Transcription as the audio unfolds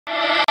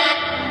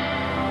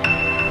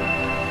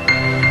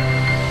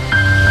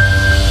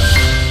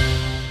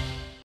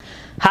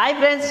Hi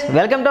friends,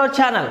 welcome to our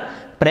channel.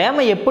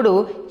 ప్రేమ ఎప్పుడు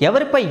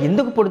ఎవరిపై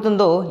ఎందుకు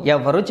పుడుతుందో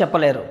ఎవ్వరూ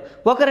చెప్పలేరు.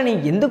 ఒకరిని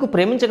ఎందుకు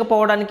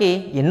ప్రేమించకపోవడానికి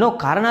ఎన్నో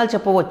కారణాలు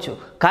చెప్పవచ్చు,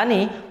 కానీ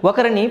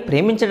ఒకరిని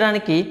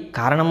ప్రేమించడానికి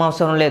కారణం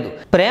అవసరం లేదు.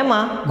 ప్రేమ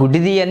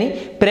గుడ్డిది అని,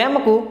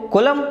 ప్రేమకు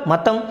కులం,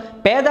 మతం,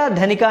 పేద,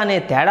 ధనిక అనే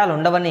తేడాలు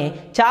ఉండవని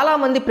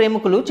చాలామంది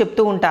ప్రేమికులు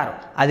చెప్తూ ఉంటారు.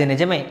 అది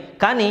నిజమే.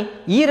 కానీ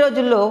ఈ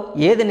రోజుల్లో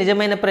ఏది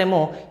నిజమైన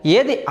ప్రేమో,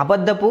 ఏది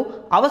అబద్ధపు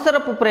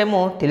అవసరపు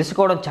ప్రేమో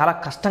తెలుసుకోవడం చాలా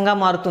కష్టంగా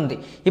మారుతుంది.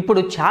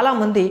 ఇప్పుడు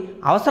చాలామంది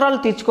అవసరాలు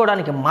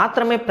తీర్చుకోవడానికి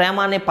మాత్రమే ప్రేమ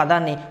అనే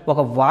పదాన్ని ఒక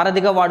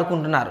వారధిగా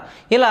వాడుకుంటున్నారు.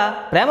 ఇలా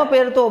ప్రేమ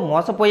పేరుతో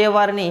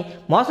మోసపోయేవారిని,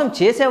 మోసం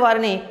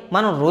చేసేవారిని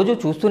మనం రోజు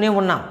చూస్తూనే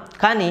ఉన్నాం.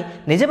 కానీ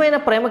నిజమైన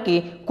ప్రేమకి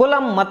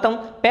కులం, మతం,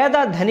 పేద,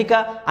 ధనిక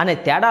అనే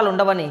తేడాలు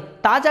ఉండవని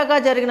తాజాగా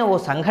జరిగిన ఓ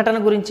సంఘటన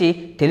గురించి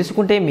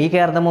తెలుసుకుంటే మీకే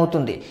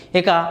అర్థమవుతుంది.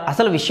 ఇక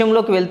అసలు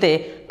విషయంలోకి వెళ్తే,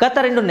 గత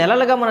 2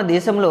 నెలలుగా మన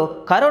దేశంలో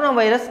కరోనా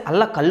వైరస్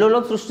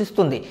అల్లకల్లోలం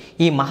సృష్టిస్తుంది.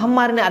 ఈ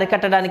మహమ్మారిని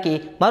అరికట్టడానికి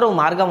మరో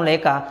మార్గం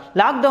లేక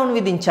లాక్డౌన్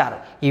విధించారు.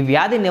 ఈ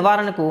వ్యాధి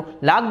నివారణకు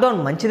లాక్డౌన్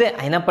మంచిదే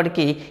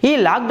అయినప్పటికీ ఈ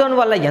లాక్డౌన్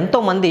వల్ల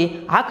ఎంతో మంది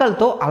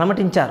ఆకలితో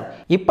అలమటించారు.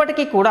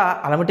 ఇప్పటికీ కూడా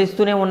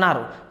అలమటిస్తూనే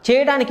ఉన్నారు.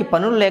 చేయడానికి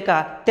పనులు లేక,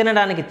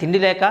 తినడానికి తిండి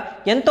లేక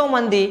ఎంతో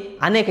మంది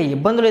అనేక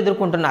ఇబ్బందులు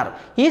ఎదుర్కొంటున్నారు.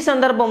 ఈ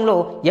సందర్భంలో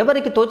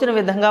ఎవరికి తోచిన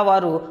విధంగా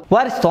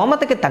వారి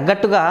స్తోమతకి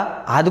తగ్గట్టుగా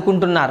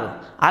ఆదుకుంటున్నారు.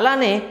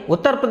 అలానే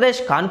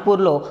ఉత్తరప్రదేశ్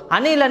కాన్పూర్లో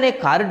అనిల్ అనే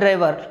కారు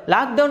డ్రైవర్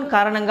లాక్డౌన్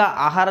కారణంగా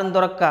ఆహారం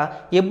దొరక్క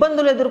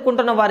ఇబ్బందులు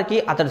ఎదుర్కొంటున్న వారికి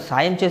అతడు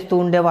సాయం చేస్తూ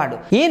ఉండేవాడు.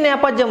 ఈ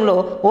నేపథ్యంలో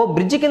ఓ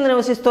బ్రిడ్జి కింద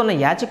నివసిస్తున్న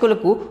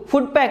యాచకులకు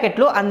ఫుడ్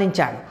ప్యాకెట్లు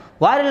అందించాడు.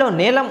 వారిలో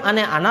నీలం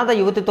అనే అనాథ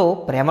యువతితో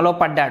ప్రేమలో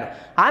పడ్డాడు.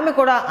 ఆమె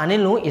కూడా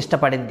అనిల్ను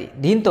ఇష్టపడింది.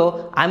 దీంతో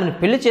ఆమెను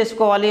పెళ్లి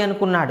చేసుకోవాలి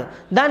అనుకున్నాడు.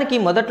 దానికి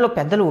మొదట్లో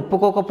పెద్దలు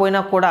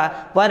ఒప్పుకోకపోయినా కూడా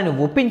వారిని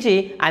ఒప్పించి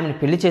ఆమెను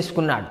పెళ్లి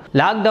చేసుకున్నాడు.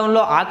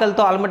 లాక్డౌన్లో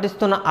ఆకలితో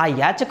అలమటిస్తున్న ఆ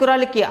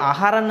యాచకురాలికి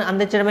ఆహారాన్ని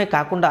అందించడమే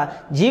కాకుండా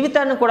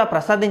జీవితాన్ని కూడా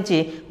ప్రసాదించి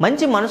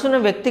మంచి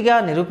మనసున్న వ్యక్తిగా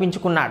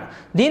నిరూపించుకున్నాడు.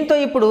 దీంతో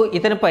ఇప్పుడు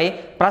ఇతనిపై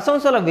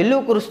ప్రశంసల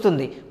వెల్లువ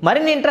కురుస్తుంది.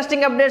 మరిన్ని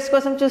ఇంట్రెస్టింగ్ అప్డేట్స్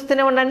కోసం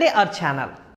చూస్తూనే ఉండండి అవర్ ఛానల్.